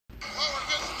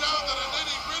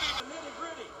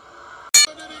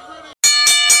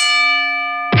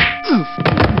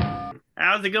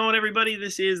How's it going, everybody?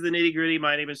 This is the Nitty Gritty.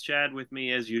 My name is Chad. With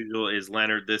me, as usual, is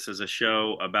Leonard. This is a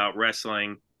show about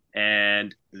wrestling.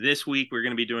 And this week, we're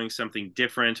going to be doing something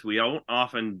different. We don't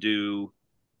often do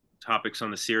topics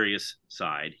on the serious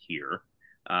side here.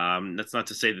 That's not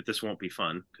to say that this won't be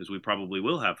fun, because we probably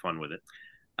will have fun with it.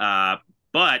 Uh,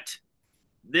 but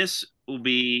this will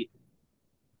be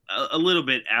a little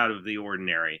bit out of the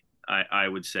ordinary, I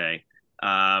would say.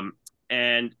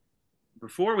 And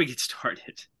before we get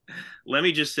started, let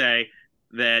me just say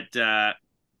that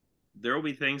there will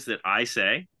be things that I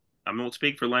say. I won't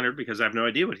speak for Leonard because I have no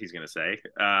idea what he's going to say.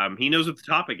 He knows what the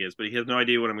topic is, but he has no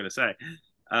idea what I'm going to say.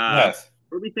 Yes.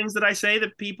 There will be things that I say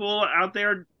that people out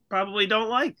there probably don't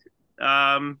like.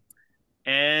 Um,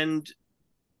 and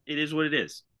it is what it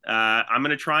is. I'm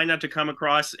going to try not to come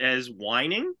across as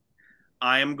whining.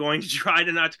 I am going to try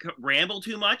to not to ramble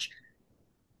too much.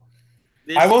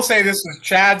 I This will say this was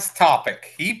Chad's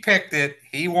topic. He picked it.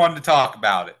 He wanted to talk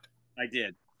about it. I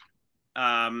did.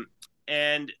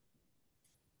 And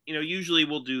usually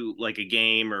we'll do like a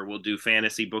game or we'll do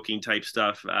fantasy booking type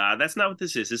stuff. That's not what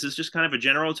this is. This is just kind of a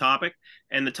general topic,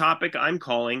 and the topic I'm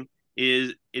calling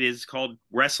is called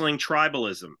wrestling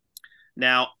tribalism.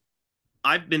 Now,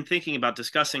 I've been thinking about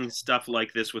discussing stuff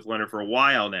like this with Leonard for a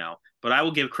while now, but I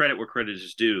will give credit where credit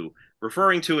is due.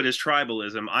 Referring to it as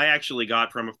tribalism, I actually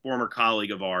got from a former colleague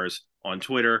of ours on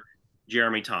Twitter,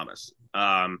 Jeremy Thomas.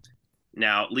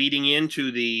 Now, leading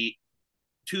into the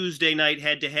Tuesday night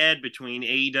head to head between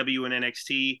AEW and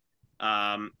NXT.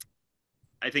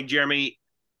 I think Jeremy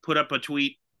put up a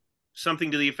tweet, something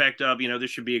to the effect of,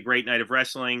 this should be a great night of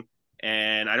wrestling.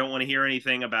 And I don't want to hear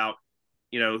anything about,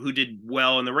 who did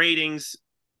well in the ratings.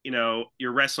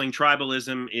 Your wrestling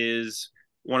tribalism is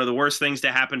one of the worst things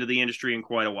to happen to the industry in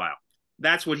quite a while.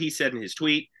 That's what he said in his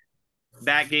tweet.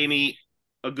 That gave me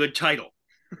a good title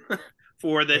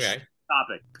for this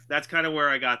topic. That's kind of where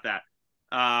I got that.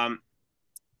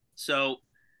 So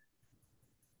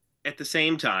at the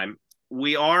same time,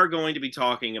 we are going to be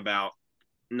talking about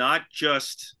not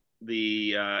just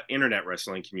the internet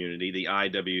wrestling community, the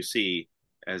IWC,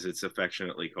 as it's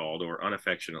affectionately called or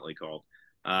unaffectionately called.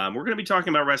 We're going to be talking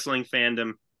about wrestling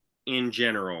fandom in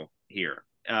general here.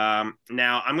 Now,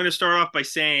 I'm going to start off by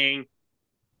saying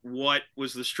what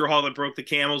was the straw that broke the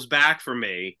camel's back for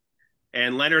me.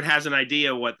 And Leonard has an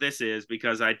idea what this is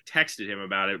because I texted him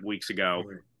about it weeks ago.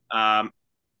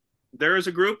 There is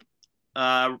a group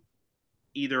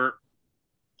either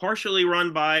partially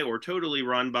run by or totally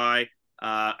run by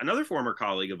another former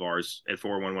colleague of ours at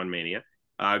 411 Mania.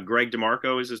 Greg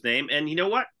DeMarco is his name. And you know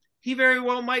what? He very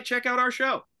well might check out our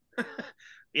show.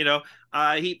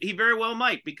 He very well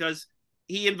might, because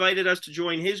he invited us to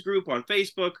join his group on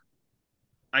Facebook.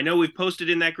 I know we've posted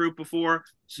in that group before,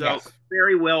 so Yes.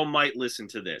 very well might listen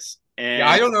to this. And Yeah,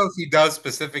 I don't know if he does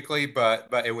specifically, but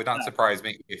it would not surprise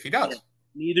me if he yeah, does.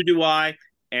 neither do I.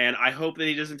 And I hope that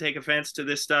he doesn't take offense to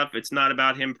this stuff. It's not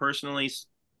about him personally,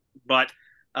 but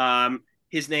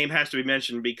his name has to be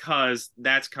mentioned because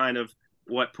that's kind of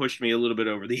what pushed me a little bit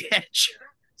over the edge.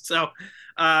 So,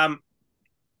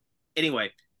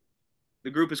 anyway, the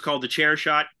group is called The Chair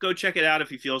Shot. Go check it out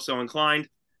if you feel so inclined.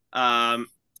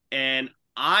 And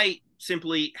I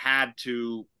simply had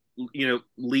to,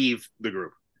 leave the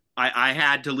group. I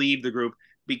had to leave the group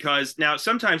because now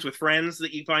sometimes with friends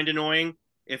that you find annoying,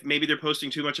 if maybe they're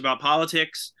posting too much about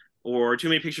politics or too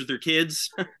many pictures of their kids,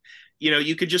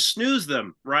 you could just snooze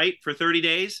them, right, for 30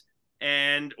 days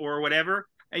and or whatever,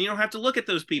 and you don't have to look at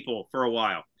those people for a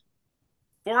while.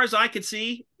 Far as I could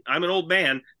see, I'm an old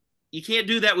man, you can't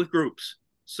do that with groups.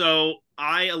 So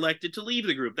I elected to leave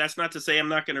the group. That's not to say I'm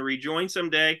not going to rejoin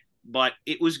someday, but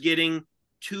it was getting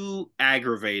too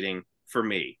aggravating for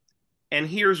me. And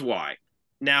here's why.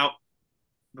 Now,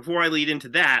 before I lead into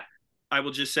that, I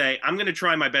will just say I'm going to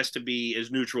try my best to be as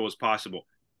neutral as possible.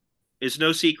 It's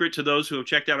no secret to those who have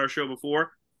checked out our show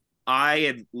before.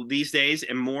 These days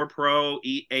am more pro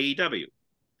AEW.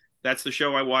 That's the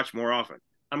show I watch more often.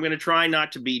 I'm going to try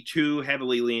not to be too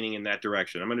heavily leaning in that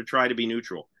direction. I'm going to try to be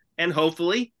neutral. And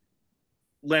hopefully,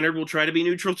 Leonard will try to be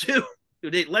neutral too.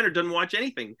 Leonard doesn't watch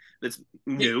anything that's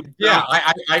new. Yeah,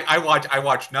 I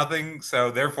watch nothing,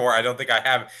 so therefore I don't think I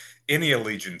have any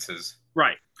allegiances.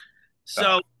 Right.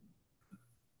 So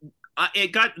So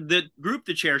it got the group,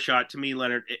 The Chair Shot, to me,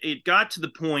 Leonard, it got to the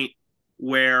point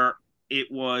where it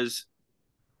was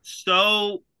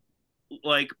so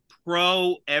like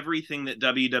pro everything that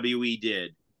WWE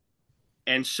did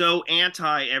and so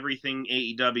anti everything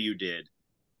AEW did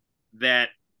that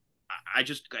I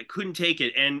couldn't take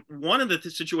it. And one of the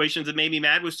situations that made me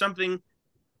mad was something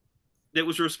that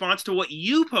was a response to what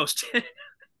you posted.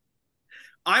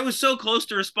 I was so close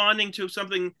to responding to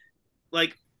something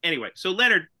like anyway, so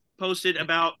Leonard posted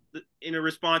about in a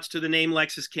response to the name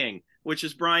Lexus King, which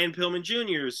is Brian Pillman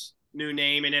Jr.'s new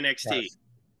name in NXT. Yes.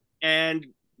 And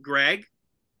Greg,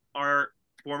 our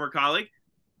former colleague,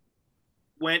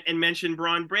 went and mentioned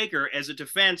Braun Breaker as a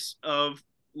defense of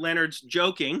Leonard's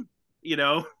joking, you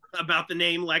know, about the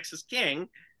name Lexus King.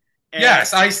 And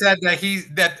Yes, I said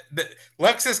that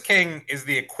Lexus King is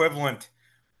the equivalent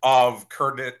of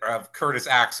Curtis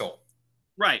Axel.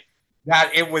 right,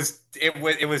 That it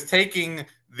was taking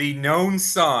the known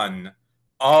son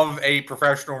of a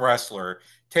professional wrestler,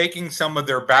 taking some of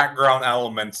their background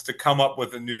elements to come up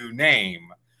with a new name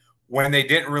when they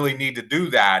didn't really need to do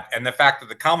that. And the fact that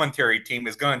the commentary team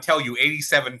is going to tell you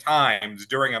 87 times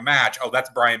during a match, oh, that's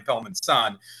Brian Pillman's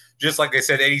son, just like they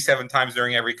said 87 times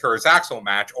during every Curtis Axel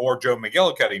match or Joe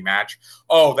McGillicuddy match,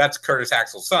 oh, that's Curtis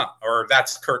Axel's son, or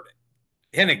that's Kurt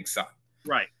Hennig's son.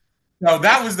 right. No,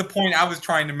 that was the point I was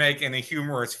trying to make in a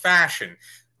humorous fashion.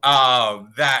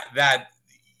 That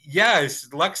yes,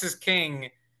 Lexus King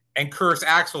and Curtis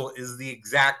Axel is the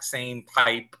exact same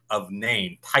type of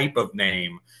name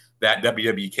that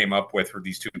WWE came up with for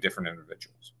these two different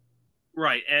individuals.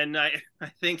 Right. And I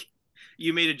think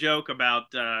you made a joke about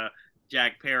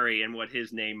Jack Perry and what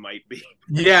his name might be.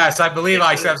 Yes, I believe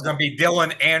I said it's going to be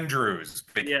Dylan Andrews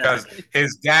Yeah. because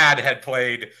his dad had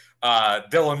played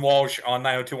Dylan Walsh on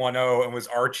 90210 and was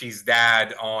Archie's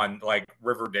dad on like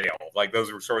Riverdale. Like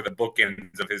those were sort of the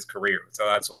bookends of his career. So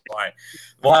that's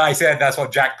why I said that's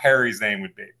what Jack Perry's name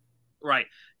would be. Right.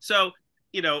 So,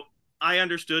 you know, I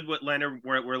understood what Leonard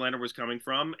where Leonard was coming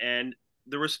from, and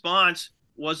the response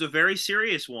was a very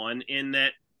serious one in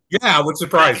that Yeah, it would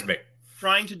surprise me.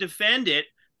 trying to defend it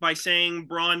by saying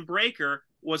Braun Breaker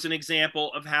was an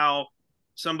example of how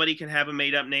somebody can have a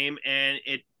made up name and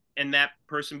that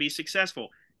person be successful.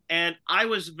 And I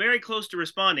was very close to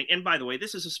responding. And by the way,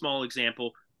 this is a small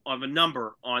example of a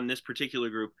number on this particular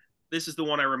group. This is the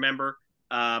one I remember.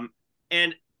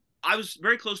 And I was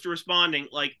very close to responding.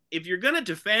 Like, if you're going to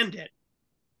defend it,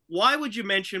 why would you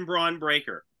mention Braun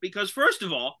Breaker? Because, first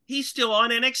of all, he's still on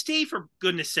NXT, for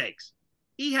goodness sakes.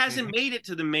 He hasn't made it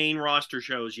to the main roster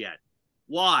shows yet.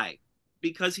 Why?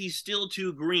 Because he's still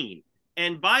too green.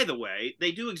 And by the way,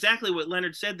 they do exactly what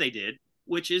Leonard said they did,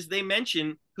 which is they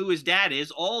mention who his dad is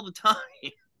all the time.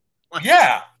 Like,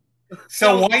 yeah.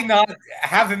 So why not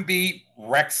have him be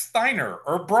Rex Steiner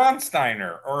or Braun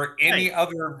Steiner or any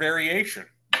other variation?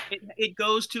 It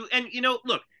goes to, and you know,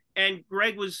 look, and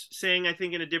Greg was saying, I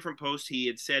think in a different post, he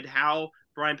had said how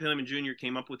Brian Pillman Jr.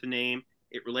 came up with the name.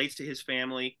 It relates to his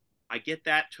family. I get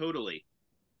that totally.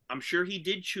 I'm sure he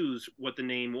did choose what the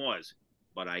name was,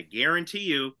 but I guarantee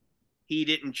you he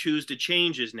didn't choose to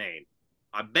change his name.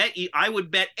 I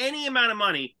would bet any amount of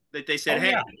money that they said,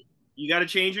 hey, you got to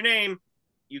change your name.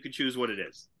 You can choose what it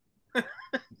is.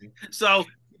 So,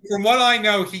 from what I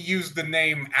know, he used the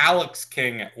name Alex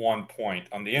King at one point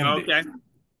on the indie. Okay.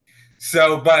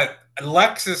 So, but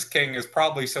Lexus King is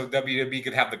probably so WWE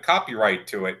could have the copyright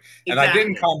to it. And I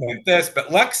didn't comment this, but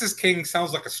Lexus King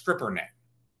sounds like a stripper name.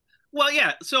 Well,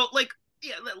 yeah. So, like,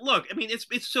 yeah. Look, I mean,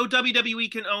 it's so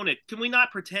WWE can own it. Can we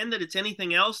not pretend that it's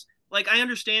anything else? Like, I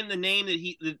understand the name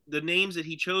that the names that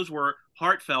he chose were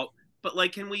heartfelt, but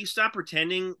like, can we stop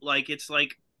pretending like it's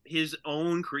like his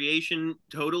own creation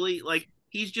totally? Like,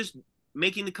 he's just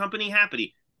making the company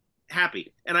happy.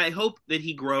 And I hope that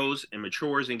he grows and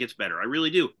matures and gets better. I really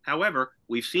do. However,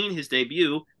 we've seen his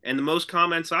debut, and the most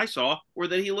comments I saw were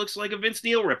that he looks like a Vince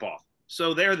Neil ripoff.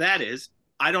 So there that is.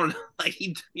 I don't know. Like,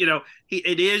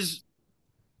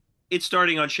 it's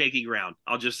starting on shaky ground.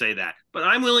 I'll just say that. But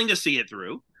I'm willing to see it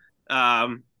through.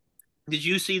 Did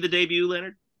you see the debut,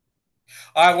 Leonard?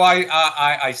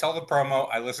 I saw the promo.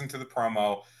 I listened to the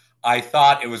promo. I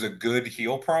thought it was a good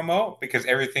heel promo because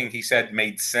everything he said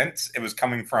made sense. It was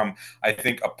coming from, I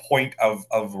think, a point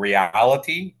of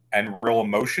reality and real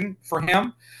emotion for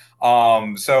him.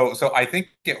 So I think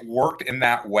it worked in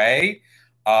that way.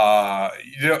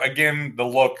 Again, the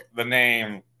look, the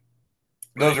name,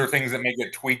 those are things that may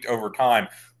get tweaked over time.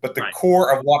 But the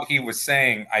core of what he was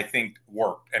saying, I think,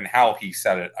 worked, and how he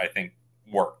said it, I think,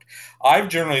 worked. I've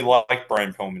generally liked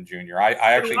Brian Pillman Jr. I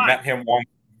actually met him once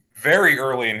very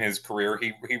early in his career.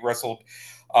 He wrestled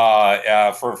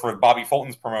for Bobby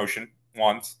Fulton's promotion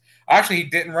once. Actually, he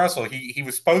didn't wrestle. He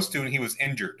was supposed to, and he was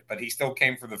injured, but he still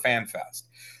came for the Fan Fest.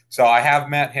 So I have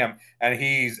met him, and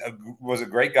was a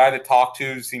great guy to talk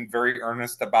to. Seemed very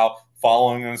earnest about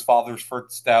following in his father's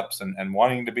footsteps and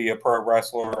wanting to be a pro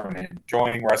wrestler and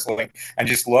enjoying wrestling, and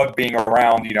just loved being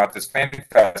around, at this Fan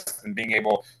Fest and being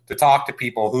able to talk to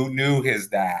people who knew his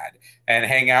dad and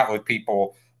hang out with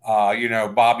people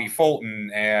Bobby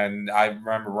Fulton, and I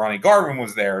remember Ronnie Garvin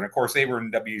was there, and of course they were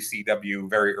in WCW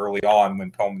very early on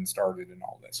when Pillman started and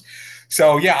all this.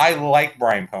 So yeah, I like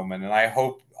Brian Pillman, and I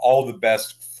hope all the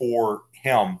best for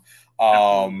him.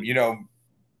 Absolutely.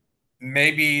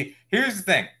 Maybe here's the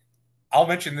thing. I'll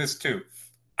mention this too.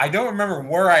 I don't remember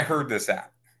where I heard this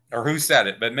at or who said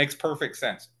it, but it makes perfect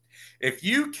sense. If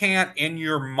you can't in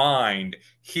your mind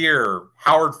hear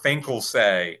Howard Finkel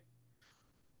say,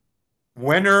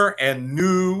 winner and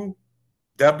new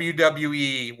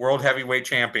WWE World Heavyweight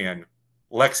Champion,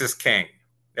 Lexus King,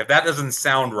 if that doesn't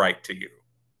sound right to you,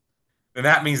 then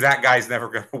that means that guy's never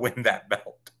going to win that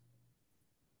belt.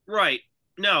 Right.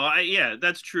 No, yeah,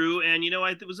 that's true. And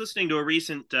I was listening to a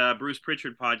recent Bruce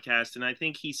Pritchard podcast, and I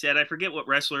think he said, I forget what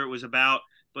wrestler it was about,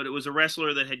 but it was a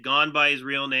wrestler that had gone by his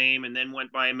real name and then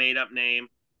went by a made up name.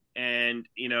 And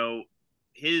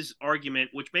his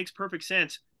argument, which makes perfect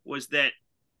sense, was that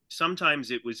sometimes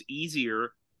it was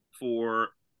easier for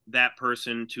that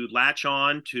person to latch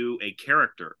on to a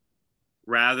character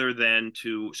rather than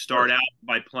to start out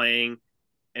by playing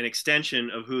an extension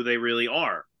of who they really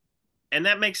are. And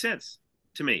that makes sense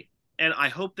to me. And I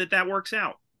hope that that works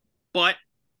out. But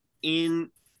in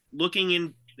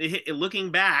looking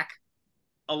back,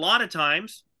 a lot of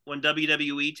times when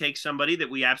WWE takes somebody that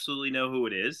we absolutely know who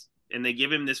it is and they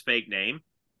give him this fake name,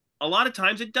 a lot of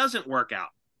times it doesn't work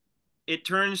out. It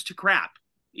turns to crap,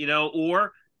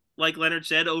 or like Leonard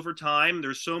said, over time,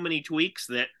 there's so many tweaks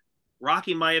that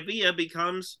Rocky Maivia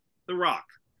becomes The Rock.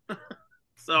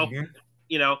 So,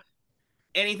 you know,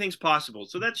 anything's possible.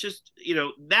 So that's just,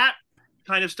 that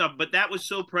kind of stuff. But that was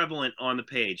so prevalent on the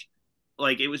page.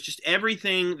 Like, it was just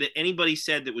everything that anybody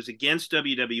said that was against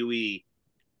WWE,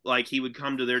 like, he would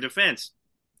come to their defense.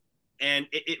 And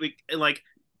like,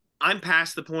 I'm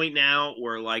past the point now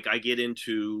where, like, I get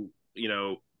into,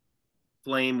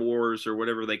 flame wars or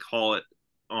whatever they call it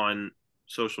on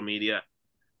social media.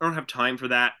 I don't have time for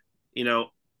that.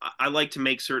 I like to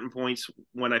make certain points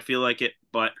when I feel like it,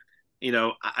 but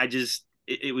I just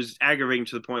it was aggravating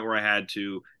to the point where I had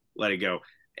to let it go.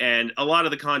 And a lot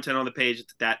of the content on the page at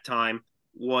that time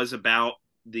was about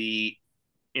the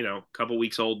couple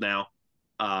weeks old now,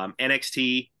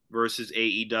 NXT versus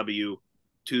AEW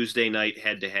Tuesday night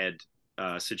head-to-head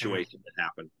situation that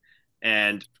happened.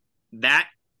 And that,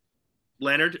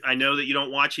 Leonard, I know that you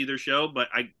don't watch either show, but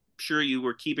I'm sure you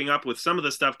were keeping up with some of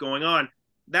the stuff going on.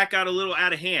 That got a little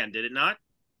out of hand, did it not?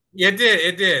 Yeah,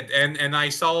 it did. And I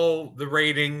saw the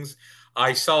ratings.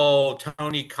 I saw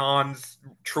Tony Khan's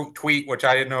tweet, which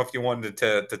I didn't know if you wanted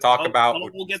to talk about.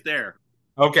 We'll get there.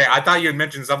 Okay, I thought you had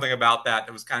mentioned something about that.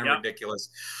 It was kind of Yep. ridiculous.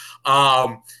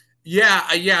 Yeah.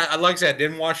 Like I said,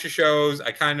 didn't watch the shows.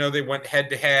 I kind of know they went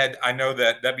head to head. I know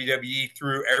that WWE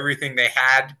threw everything they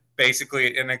had basically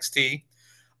at NXT.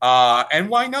 And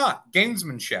why not?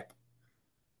 Gamesmanship.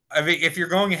 I mean, if you're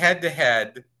going head to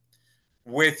head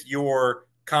with your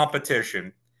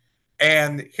competition,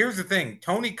 and here's the thing,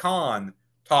 Tony Khan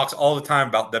talks all the time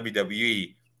about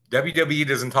WWE. WWE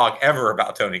doesn't talk ever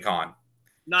about Tony Khan.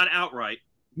 Not outright.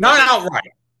 Not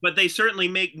outright. But they certainly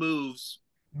make moves.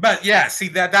 But yeah, see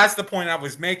that's the point I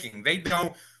was making. They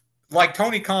don't, like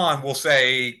Tony Khan will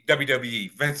say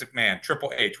WWE, Vince McMahon,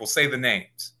 Triple H will say the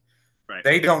names. Right.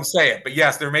 They don't say it, but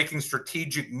yes, they're making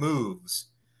strategic moves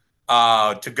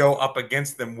to go up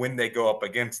against them when they go up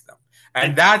against them,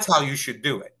 and that's how you should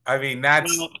do it. I mean,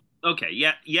 that's okay.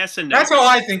 Yeah, yes and no. That's how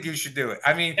I think you should do it.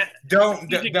 I mean,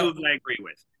 strategic moves I agree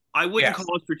with. I wouldn't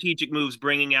call it strategic moves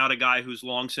bringing out a guy who's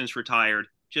long since retired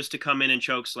just to come in and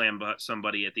choke slam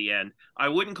somebody at the end. I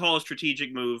wouldn't call a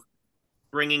strategic move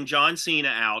bringing John Cena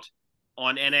out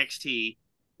on NXT.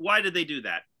 Why did they do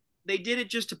that? They did it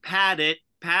just to pad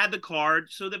the card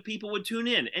so that people would tune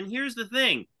in. And here's the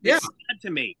thing. It's sad to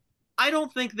me. I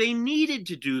don't think they needed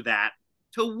to do that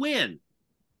to win.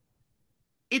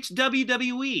 It's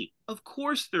WWE. Of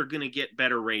course they're going to get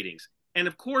better ratings. And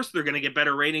of course they're going to get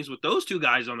better ratings with those two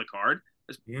guys on the card,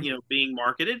 being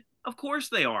marketed. Of course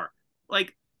they are.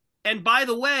 Like, and by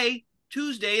the way,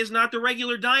 Tuesday is not the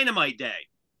regular Dynamite day.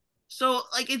 So,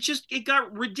 like, it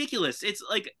got ridiculous. It's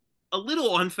like a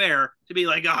little unfair to be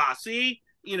like, see,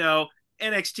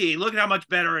 NXT, look at how much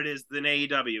better it is than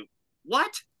AEW.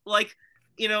 What? Like,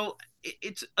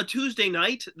 it's a Tuesday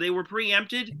night. They were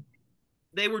preempted.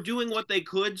 They were doing what they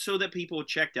could so that people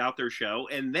checked out their show.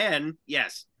 And then,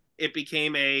 yes, it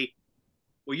became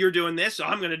well, you're doing this, so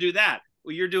I'm going to do that.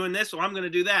 Well, you're doing this, so I'm going to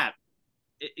do that.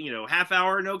 Half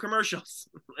hour, no commercials.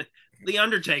 The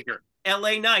Undertaker,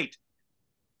 LA Knight,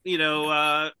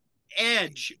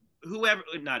 Edge, whoever,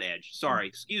 not Edge, sorry,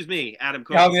 excuse me, Adam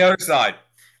Cole. On the other side.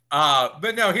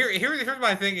 But no, here's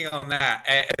my thinking on that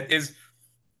is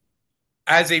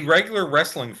as a regular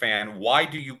wrestling fan, why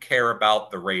do you care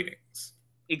about the ratings?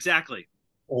 Exactly.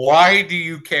 Why do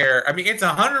you care? I mean, it's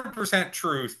 100%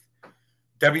 truth.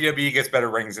 WWE gets better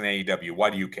ratings than AEW. Why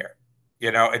do you care?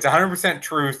 You know, it's 100%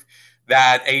 truth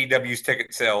that AEW's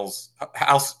ticket sales,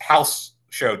 house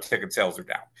show ticket sales are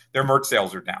down. Their merch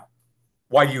sales are down.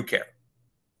 Why do you care?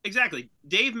 Exactly.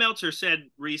 Dave Meltzer said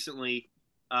recently,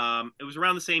 it was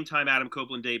around the same time Adam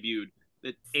Copeland debuted,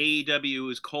 that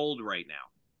AEW is cold right now,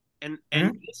 and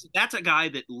Mm-hmm. that's a guy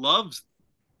that loves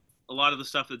a lot of the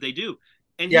stuff that they do,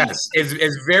 and he's Yes, is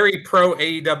very pro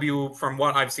AEW from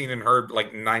what I've seen and heard,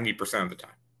 like 90% of the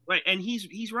time. right, and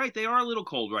he's right. They are a little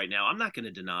cold right now. I'm not going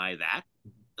to deny that.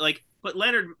 Like, but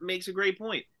Leonard makes a great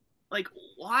point. Like,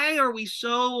 why are we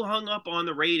so hung up on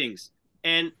the ratings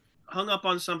and hung up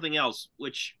on something else,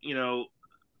 which we'll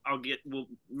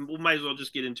might as well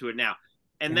just get into it now.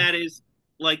 And Mm-hmm. that is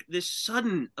like this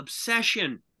sudden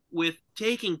obsession with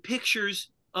taking pictures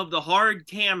of the hard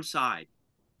cam side.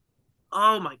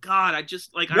 Oh my god, I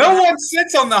just like I No remember one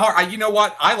sits on the hard. You know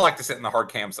what? I like to sit in the hard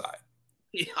cam side.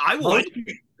 I would. Most,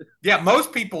 yeah,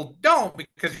 most people don't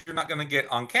because you're not going to get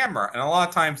on camera, and a lot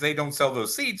of times they don't sell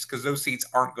those seats because those seats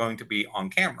aren't going to be on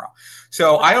camera.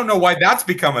 So I don't know why that's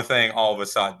become a thing all of a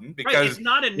sudden. Right, it's Because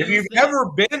not a if new you've thing. ever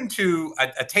been to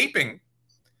a taping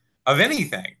of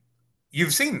anything,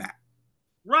 you've seen that.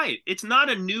 Right, it's not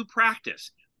a new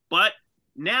practice. But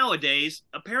nowadays,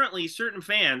 apparently certain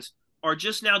fans are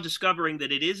just now discovering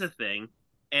that it is a thing,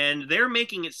 and they're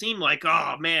making it seem like,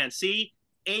 oh man, see,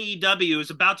 AEW is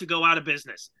about to go out of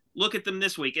business. Look at them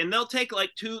this week. And they'll take an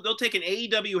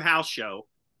AEW house show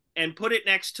and put it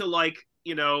next to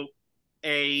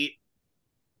a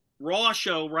Raw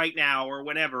show right now or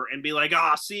whatever and be like,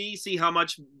 ah, see how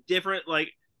much different.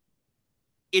 Like,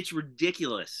 it's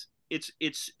ridiculous. It's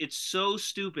so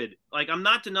stupid. Like, I'm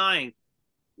not denying,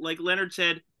 like Leonard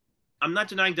said, I'm not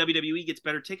denying WWE gets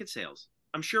better ticket sales.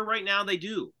 I'm sure right now they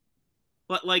do.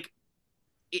 But like,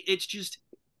 it's just,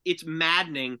 it's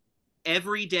maddening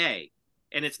every day.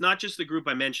 And it's not just the group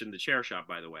I mentioned, the Chair Shot,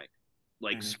 by the way.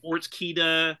 Like Mm-hmm. Sports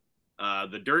Kita,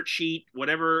 the Dirt Sheet,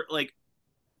 whatever. Like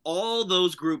all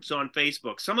those groups on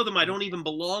Facebook. Some of them I don't even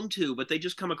belong to, but they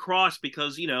just come across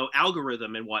because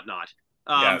algorithm and whatnot.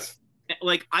 Um, Yes.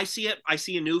 like I see it. I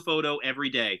see a new photo every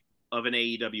day of an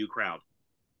AEW crowd,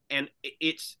 and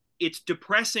it's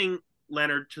depressing,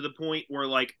 Leonard, to the point where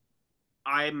like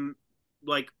I'm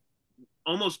like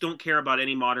almost don't care about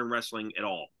any modern wrestling at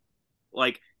all.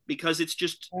 Like, because it's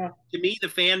just, Yeah. to me, the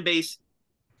fan base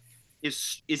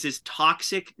is as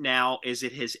toxic now as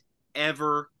it has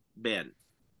ever been.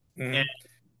 And Mm-hmm.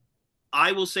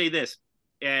 I will say this,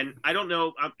 and I don't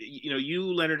know,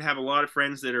 you, Leonard, have a lot of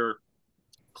friends that are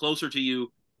closer to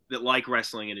you that like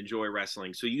wrestling and enjoy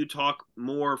wrestling. So you talk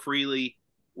more freely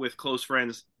with close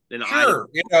friends than I do.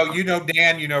 Sure. You know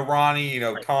Dan, you know Ronnie, you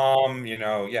know Right. Tom, you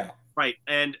know, yeah. Right.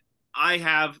 And I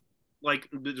have, like,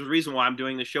 the reason why I'm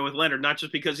doing this show with Leonard, not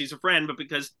just because he's a friend, but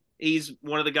because he's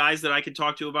one of the guys that I can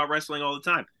talk to about wrestling all the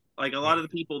time. Like, a lot of the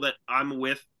people that I'm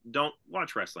with don't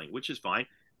watch wrestling, which is fine.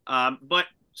 But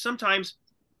sometimes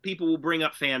people will bring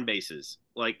up fan bases,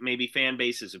 like maybe fan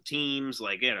bases of teams,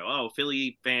 like, oh,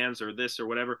 Philly fans or this or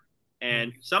whatever.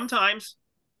 And sometimes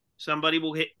somebody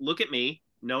will look at me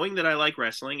knowing that I like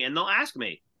wrestling and they'll ask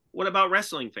me, what about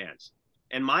wrestling fans?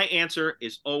 And my answer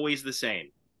is always the same.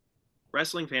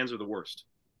 Wrestling fans are the worst.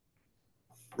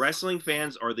 Wrestling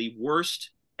fans are the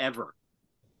worst ever.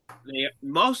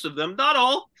 Most of them, not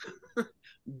all,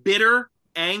 bitter,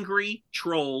 angry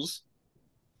trolls,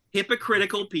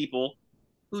 hypocritical people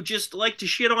who just like to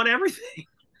shit on everything.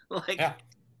 Like, Yeah.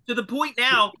 to the point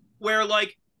now where,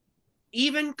 like,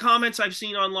 even comments I've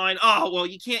seen online, oh, well,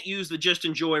 you can't use the just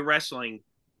enjoy wrestling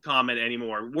comment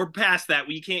anymore. We're past that.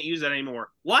 You can't use that anymore.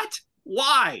 What?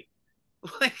 Why?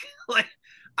 Like, like,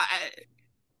 I,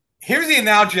 Here's the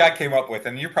analogy I came up with,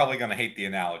 and you're probably going to hate the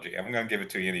analogy. I'm going to give it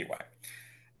to you anyway.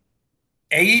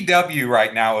 AEW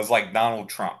right now is like Donald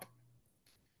Trump.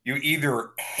 You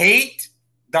either hate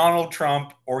Donald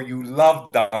Trump or you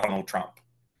love Donald Trump.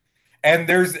 And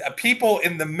there's people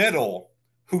in the middle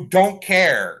who don't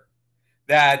care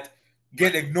that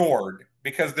get right, ignored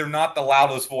because they're not the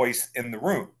loudest voice in the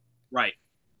room. right,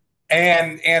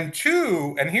 And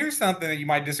two, and here's something that you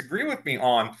might disagree with me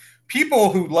on.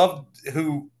 People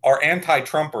who are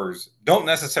anti-Trumpers don't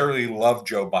necessarily love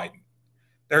Joe Biden.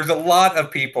 There's a lot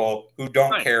of people who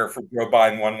don't right. care for Joe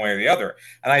Biden one way or the other.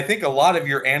 And I think a lot of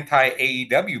your anti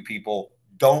AEW people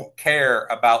don't care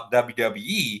about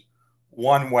WWE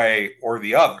one way or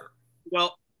the other.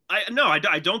 Well,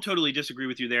 I don't totally disagree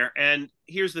with you there. And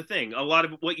here's the thing: a lot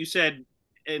of what you said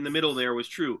in the middle there was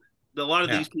true. A lot of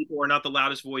Yeah. these people are not the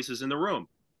loudest voices in the room.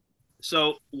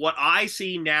 So what I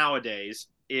see nowadays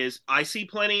is I see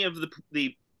plenty of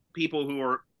the people who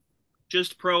are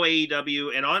just pro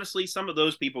AEW, and honestly, some of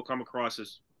those people come across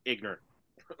as ignorant.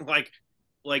 like,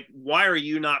 why are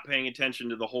you not paying attention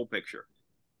to the whole picture?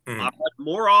 Mm-hmm. But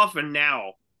more often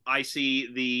now, I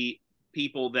see the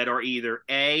people that are either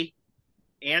A,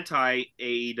 anti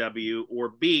AEW, or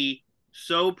B,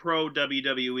 so pro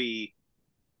WWE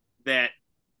that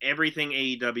everything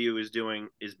AEW is doing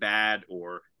is bad,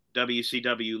 or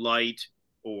WCW light,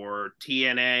 or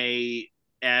TNA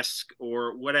esque,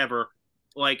 or whatever.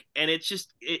 Like, and it's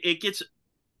just it gets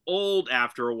old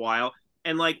after a while.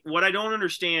 And like, what I don't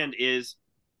understand is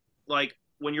like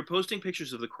when you're posting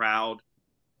pictures of the crowd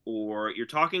or you're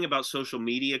talking about social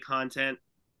media content,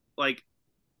 like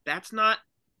that's not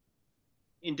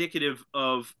indicative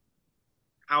of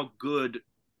how good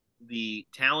the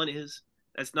talent is.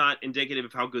 That's not indicative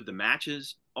of how good the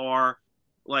matches are.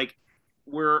 Like,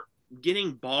 we're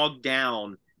getting bogged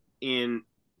down in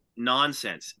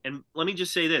nonsense. And let me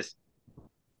just say this,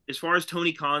 as far as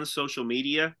Tony Khan's social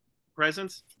media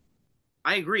presence,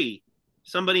 I agree.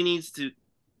 Somebody needs to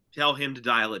tell him to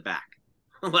dial it back.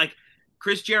 Like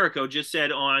Chris Jericho just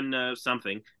said on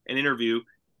something, an interview,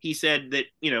 he said that,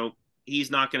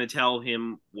 he's not going to tell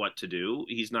him what to do.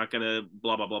 He's not going to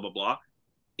blah, blah, blah, blah, blah.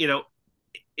 You know,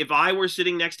 if I were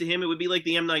sitting next to him, it would be like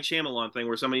the M. Night Shyamalan thing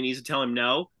where somebody needs to tell him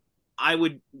no. I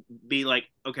would be like,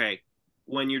 okay,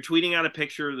 when you're tweeting out a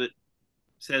picture that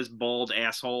says bald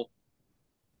asshole,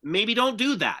 maybe don't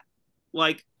do that.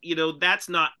 Like, that's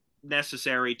not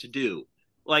necessary to do.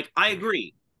 Like, I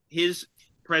agree. His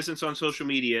presence on social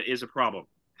media is a problem.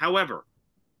 However,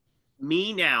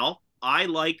 me now, I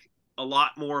like a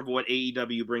lot more of what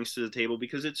AEW brings to the table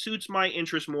because it suits my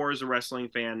interest more as a wrestling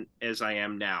fan as I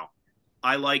am now.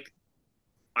 I like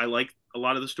I like a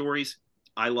lot of the stories.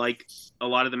 I like a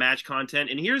lot of the match content.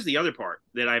 And here's the other part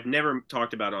that I've never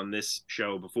talked about on this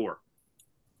show before.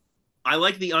 I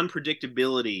like the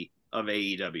unpredictability of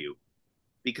AEW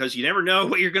because you never know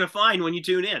what you're going to find when you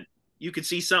tune in. You could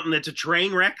see something that's a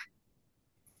train wreck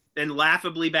and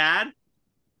laughably bad,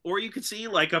 or you could see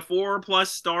like a 4+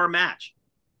 star match.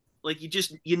 Like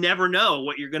you never know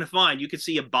what you're going to find. You could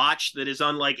see a botch that is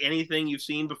unlike anything you've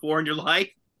seen before in your life.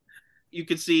 You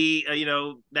could see,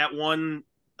 that one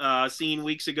scene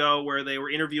weeks ago where they were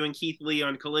interviewing Keith Lee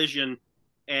on Collision,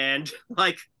 and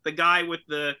like the guy with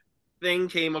the thing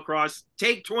came across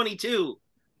take 22.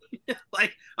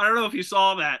 Like, I don't know if you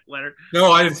saw that, Leonard.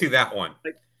 No, I didn't see that one.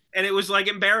 Like, and it was like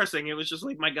embarrassing. It was just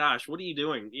like, my gosh, what are you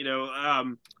doing?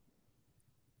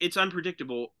 It's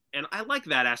unpredictable, and I like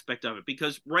that aspect of it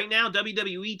because right now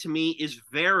WWE to me is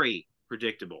very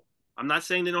predictable. I'm not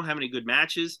saying they don't have any good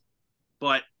matches,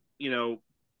 but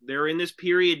they're in this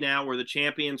period now where the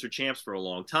champions are champs for a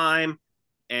long time,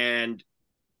 and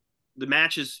the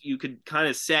matches you could kind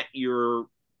of set your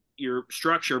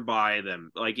structure by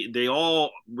them. Like they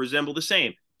all resemble the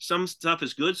same. Some stuff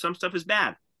is good, some stuff is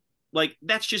bad. Like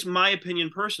that's just my opinion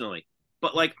personally.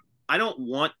 But like I don't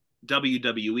want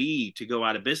WWE to go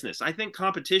out of business. I think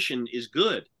competition is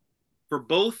good for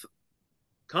both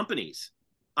companies.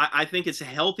 I think it's a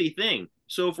healthy thing.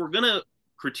 So if we're gonna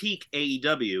critique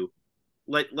AEW,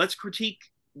 let's critique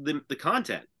the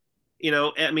content.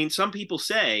 I mean, some people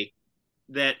say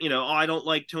that oh, I don't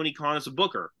like Tony Khan as a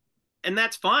booker, and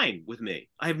that's fine with me.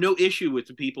 I have no issue with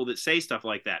the people that say stuff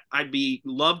like that. I'd be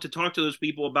love to talk to those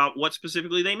people about what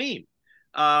specifically they mean.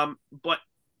 But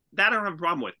that I don't have a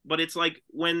problem with. But it's like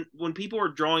when people are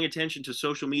drawing attention to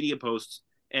social media posts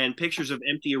and pictures of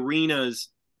empty arenas,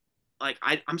 like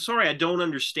I'm sorry, I don't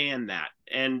understand that,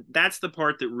 and that's the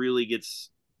part that really gets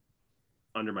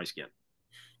under my skin.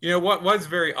 You know what was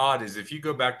very odd is if you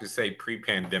go back to say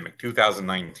pre-pandemic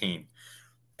 2019,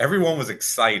 everyone was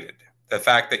excited. The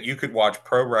fact that you could watch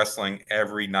pro wrestling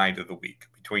every night of the week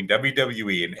between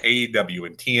WWE and AEW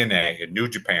and TNA and New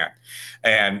Japan,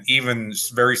 and even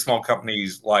very small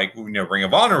companies like Ring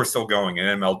of Honor was still going,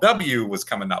 and MLW was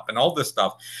coming up, and all this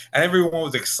stuff, and everyone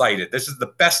was excited. This is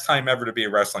the best time ever to be a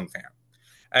wrestling fan,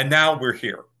 and now we're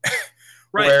here,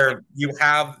 Right. where you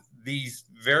have these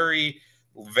very,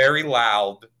 very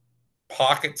loud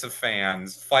pockets of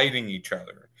fans fighting each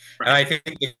other. Right. And I think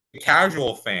the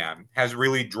casual fan has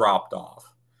really dropped off.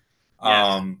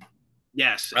 Yes.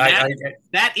 Yes. And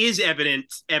that is evident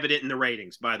in the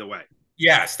ratings, by the way.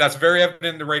 Yes, that's very evident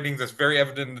in the ratings. That's very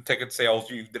evident in the ticket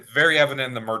sales. Very evident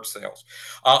in the merch sales.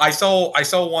 I saw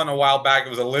one a while back. It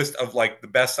was a list of like the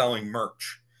best selling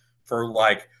merch for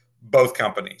like both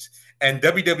companies, and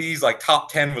WWE's like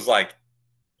top 10 was like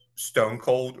Stone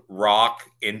Cold, Rock,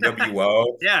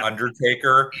 NWO, Yeah.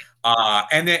 Undertaker,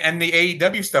 and the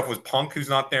AEW stuff was Punk, who's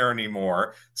not there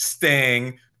anymore,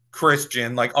 Sting,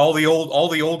 Christian, like all the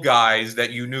old guys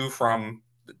that you knew from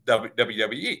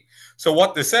WWE. So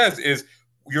what this says is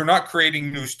you're not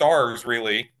creating new stars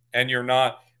really, and you're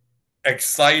not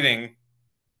exciting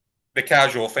the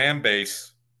casual fan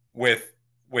base with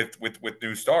with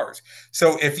new stars.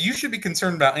 So if you should be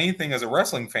concerned about anything as a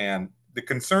wrestling fan, the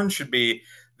concern should be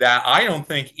that I don't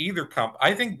think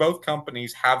I think both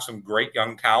companies have some great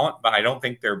young talent, but I don't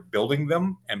think they're building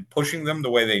them and pushing them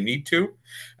the way they need to.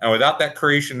 And without that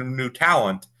creation of new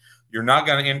talent, you're not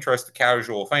going to interest the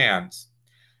casual fans.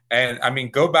 And I mean,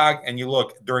 go back and you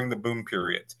look during the boom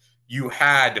periods. You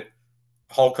had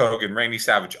Hulk Hogan, Randy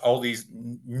Savage, all these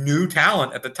new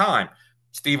talent at the time.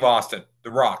 Steve Austin,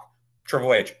 The Rock,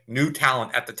 Triple H, new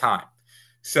talent at the time.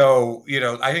 So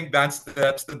I think that's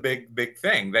the big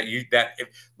thing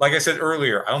like I said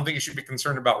earlier, I don't think you should be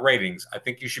concerned about ratings. I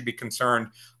think you should be concerned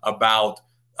about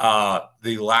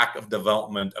the lack of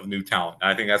development of new talent.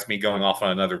 And I think that's me going off on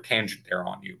another tangent there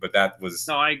on you, but that was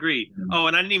No, I agree. Oh,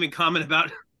 and I didn't even comment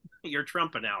about your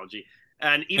Trump analogy.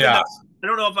 And even though yeah. I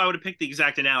don't know if I would have picked the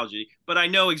exact analogy, but I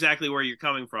know exactly where you're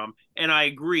coming from, and I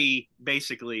agree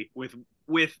basically with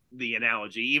the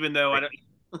analogy, even though I don't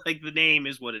like the name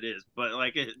is what it is, but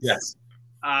like it's Yes.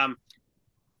 um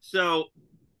so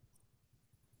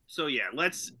so yeah,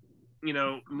 let's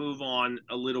move on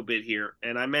a little bit here.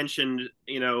 And I mentioned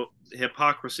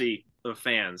hypocrisy of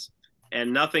fans,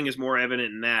 and nothing is more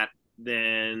evident in that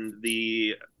than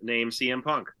the name CM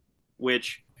Punk,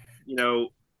 which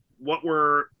what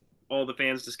were all the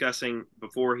fans discussing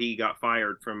before he got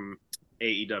fired from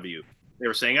AEW? They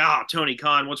were saying, "Ah, oh, Tony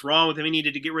Khan, what's wrong with him? He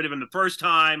needed to get rid of him the first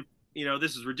time.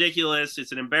 This is ridiculous.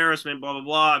 It's an embarrassment. Blah blah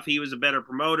blah. If he was a better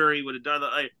promoter, he would have done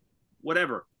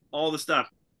whatever. All the stuff."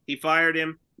 He fired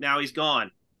him. Now he's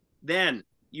gone. Then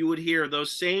you would hear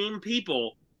those same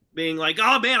people being like,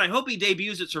 "Oh man, I hope he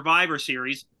debuts at Survivor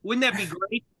Series. Wouldn't that be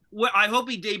great? I hope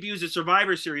he debuts at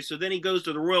Survivor Series, so then he goes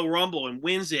to the Royal Rumble and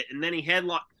wins it, and then he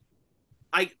headlock."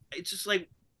 It's just like,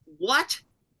 what?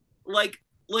 Like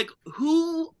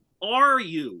who are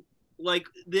you? Like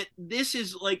that? This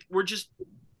is like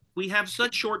we have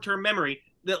such short term memory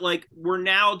that like we're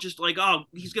now just like, oh,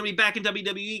 he's gonna be back in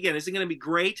WWE again. Is it gonna be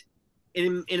great?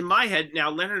 In my head now,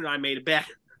 Leonard and I made a bet,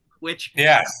 which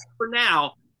Yes. for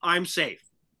now I'm safe.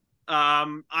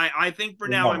 I think for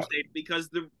now I'm safe because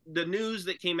the news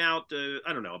that came out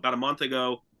I don't know, about a month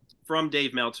ago from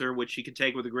Dave Meltzer, which you could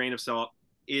take with a grain of salt,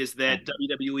 is that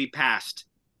WWE passed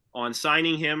on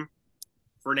signing him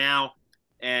for now,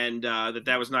 and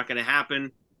that was not going to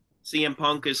happen. CM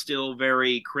Punk is still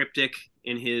very cryptic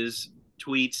in his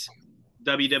tweets.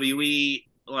 WWE,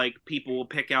 like, people will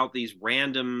pick out these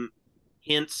random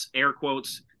hints, air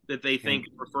quotes, that they think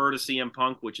refer to CM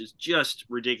Punk, which is just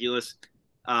ridiculous.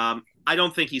 I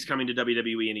don't think he's coming to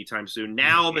WWE anytime soon.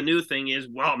 Now the new thing is,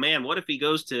 well, man, what if he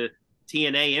goes to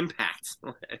TNA Impact?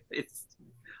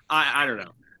 I don't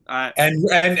know.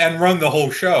 And run the whole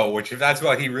show, which if that's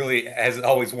what he really has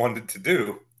always wanted to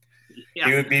do, yeah.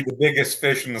 he would be the biggest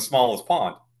fish in the smallest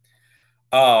pond.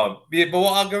 But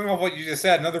I'll go off what you just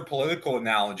said, another political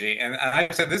analogy, and I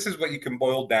said this is what you can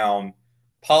boil down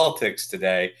politics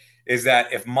today, is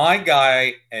that if my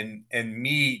guy and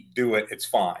me do it, it's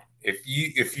fine.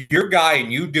 If your guy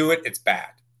and you do it, it's bad.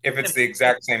 If it's the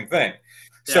exact same thing.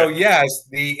 Yeah. So yes,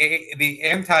 the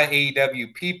anti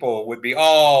AEW people would be,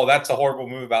 oh, that's a horrible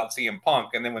move about CM Punk,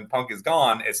 and then when Punk is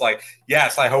gone, it's like,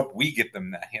 yes, I hope we get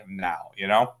him now.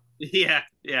 Yeah,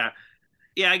 yeah.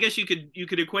 Yeah, I guess you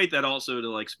could equate that also to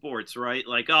like sports, right?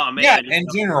 Like, oh man, yeah, in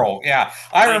general, yeah.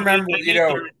 I remember, I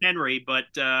hate Henry, but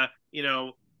oh,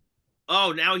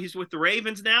 now he's with the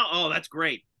Ravens now. Oh, that's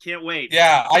great. Can't wait.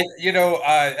 Yeah,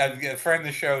 a friend of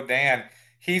the show, Dan,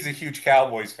 he's a huge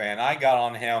Cowboys fan. I got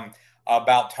on him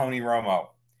about Tony Romo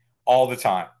all the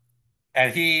time,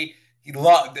 and he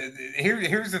loved.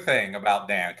 Here's the thing about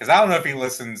Dan, because I don't know if he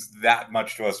listens that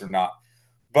much to us or not.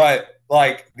 But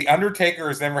like the Undertaker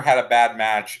has never had a bad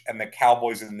match, and the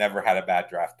Cowboys has never had a bad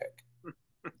draft pick.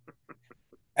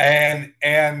 and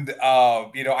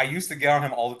I used to get on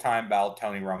him all the time about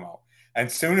Tony Romo. And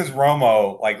soon as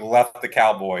Romo like left the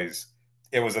Cowboys,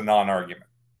 it was a non-argument.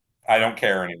 I don't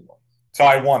care anymore. So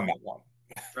I won that one.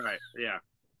 Right. Yeah.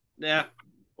 Yeah.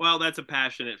 Well, that's a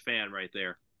passionate fan right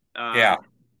there. Yeah.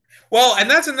 Well, and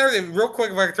that's another thing, real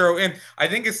quick, if I could throw in, I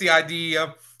think it's the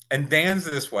idea, and Dan's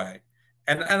this way,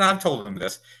 and I've told him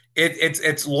this.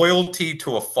 It's loyalty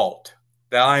to a fault,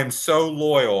 that I am so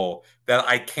loyal that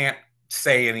I can't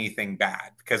say anything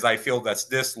bad because I feel that's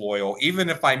disloyal, even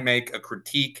if I make a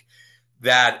critique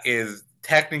that is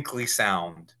technically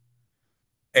sound.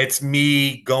 It's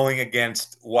me going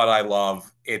against what I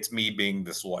love. It's me being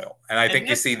disloyal. And I And think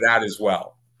you that's see that as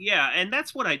well. yeah, and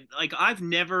that's what I like. I've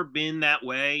never been that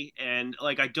way, and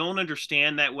like I don't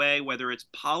understand that way, whether it's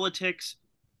politics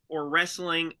or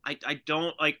wrestling. I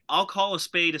don't like. I'll call a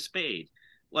spade a spade.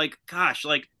 Like, gosh,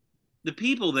 like the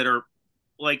people that are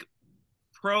like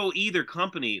pro either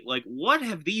company, like what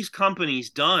have these companies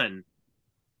done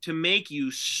to make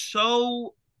you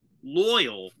so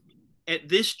loyal at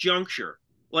this juncture?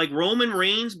 Like Roman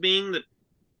Reigns being the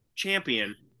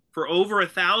champion for over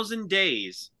 1,000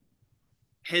 days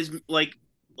has like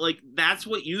that's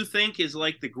what you think is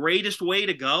like the greatest way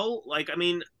to go. Like, I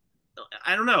mean,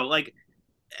 I don't know, like,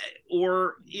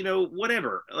 or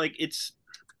whatever. Like, it's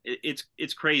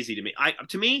crazy to me.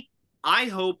 I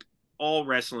hope all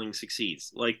wrestling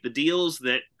succeeds. Like the deals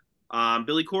that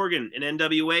Billy Corgan and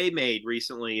NWA made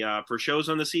recently for shows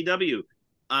on the CW.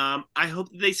 I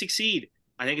hope that they succeed.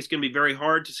 I think it's going to be very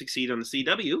hard to succeed on the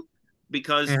CW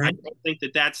because I Mm-hmm. don't think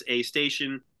that that's a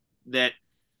station that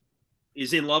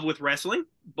is in love with wrestling,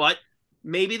 but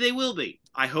maybe they will be.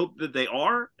 I hope that they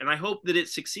are, and I hope that it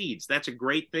succeeds. That's a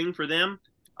great thing for them.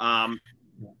 Um,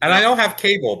 And you know, I don't have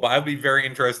cable, but I'd be very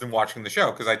interested in watching the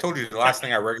show because I told you the last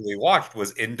thing I regularly watched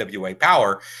was NWA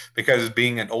Power because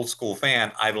being an old school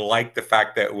fan, I like the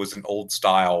fact that it was an old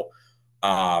style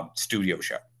studio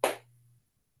show.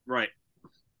 right,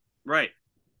 right.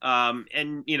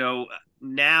 And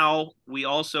now we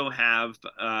also have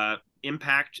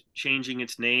Impact changing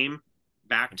its name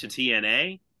back to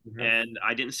TNA, Mm-hmm. and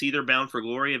I didn't see their Bound for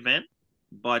Glory event,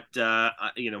 but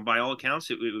by all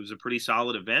accounts, it was a pretty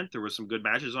solid event. There were some good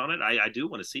matches on it. I do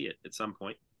want to see it at some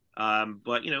point,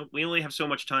 but we only have so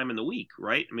much time in the week,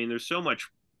 right? I mean, there's so much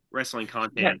wrestling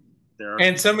Yeah. content there.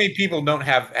 And so many people don't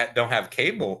have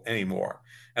cable anymore.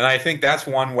 And I think that's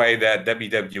one way that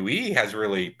WWE has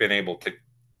really been able to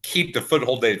keep the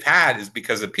foothold they've had is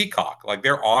because of Peacock. Like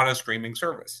they're on a streaming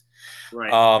service.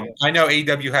 Right. I know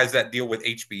AEW has that deal with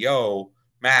HBO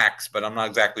Max, but I'm not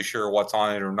exactly sure what's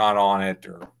on it or not on it.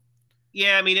 Or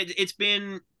Yeah, I mean, it's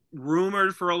been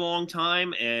rumored for a long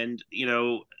time, and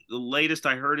the latest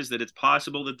I heard is that it's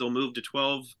possible that they'll move to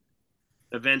 12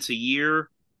 events a year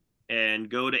and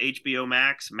go to HBO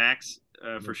Max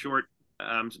for short.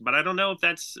 But I don't know if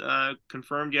that's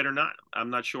confirmed yet or not. I'm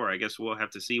not sure. I guess we'll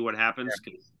have to see what happens.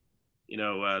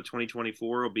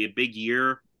 2024 will be a big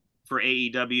year for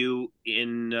AEW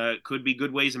in could be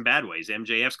good ways and bad ways.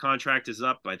 MJF's contract is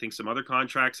up. I think some other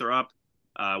contracts are up.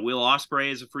 Will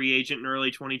Ospreay is a free agent in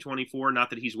early 2024. Not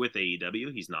that he's with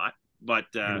AEW, he's not. But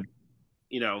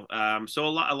so a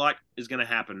lot is going to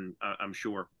happen. I'm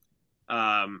sure.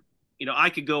 I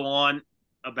could go on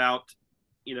about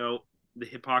the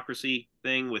hypocrisy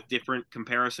thing with different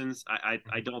comparisons. I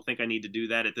don't think I need to do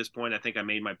that at this point. I think I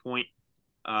made my point.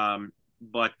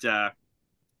 But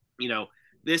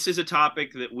this is a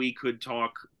topic that we could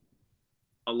talk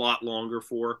a lot longer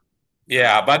for.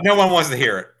 yeah, but no one wants to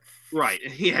hear it. Right.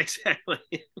 Yeah, exactly.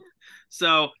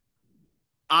 So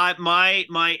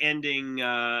my ending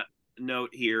note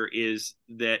here is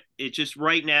that it just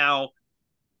right now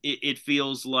it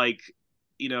feels like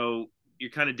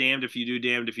you're kind of damned if you do,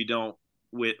 damned if you don't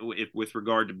with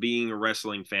regard to being a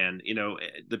wrestling fan.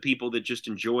 The people that just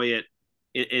enjoy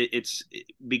it's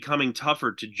becoming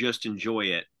tougher to just enjoy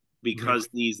it Mm-hmm. because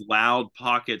these loud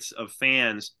pockets of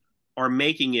fans are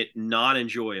making it not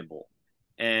enjoyable.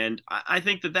 And I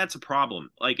think that that's a problem.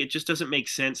 Like it just doesn't make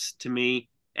sense to me.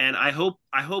 And I hope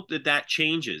that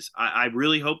changes. I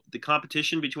really hope that the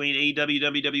competition between AEW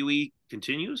WWE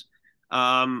continues.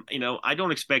 I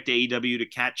don't expect AEW to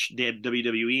catch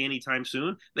WWE anytime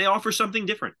soon. They offer something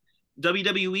different.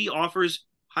 WWE offers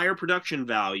higher production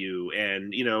value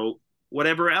and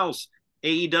whatever else.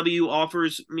 AEW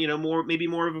offers maybe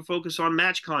more of a focus on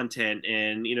match content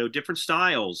and different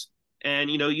styles. And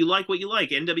you like what you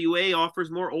like. NWA offers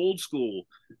more old school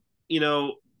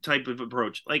type of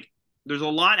approach. Like there's a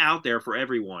lot out there for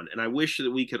everyone, and I wish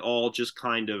that we could all just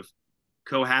kind of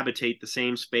cohabitate the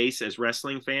same space as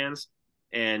wrestling fans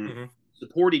and Mm-hmm.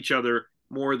 support each other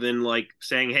more than like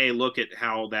saying, "Hey, look at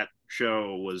how that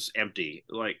show was empty."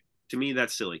 Like to me,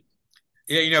 that's silly.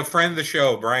 Yeah, friend of the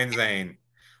show, Brian Zane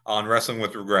on Wrestling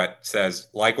with Regret says,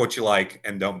 like what you like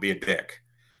and don't be a dick.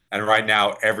 And right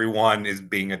now, everyone is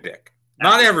being a dick.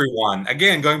 Not Absolutely, everyone.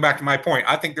 Again, going back to my point,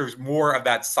 I think there's more of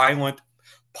that silent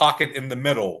pocket in the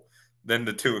middle than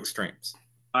the two extremes.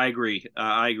 I agree.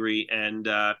 I agree, and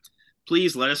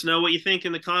please let us know what you think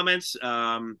in the comments.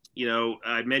 I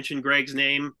mentioned Greg's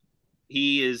name.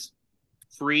 He is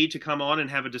free to come on and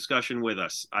have a discussion with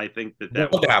us. I think that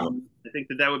Love to have them. I think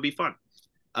that would be fun.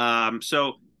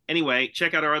 So anyway,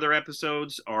 check out our other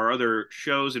episodes, our other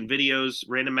shows and videos,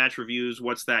 random match reviews,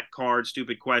 what's that card,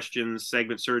 stupid questions,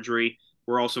 segment surgery.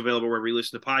 We're also available wherever you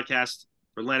listen to podcasts.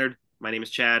 For Leonard, my name is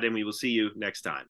Chad, and we will see you next time.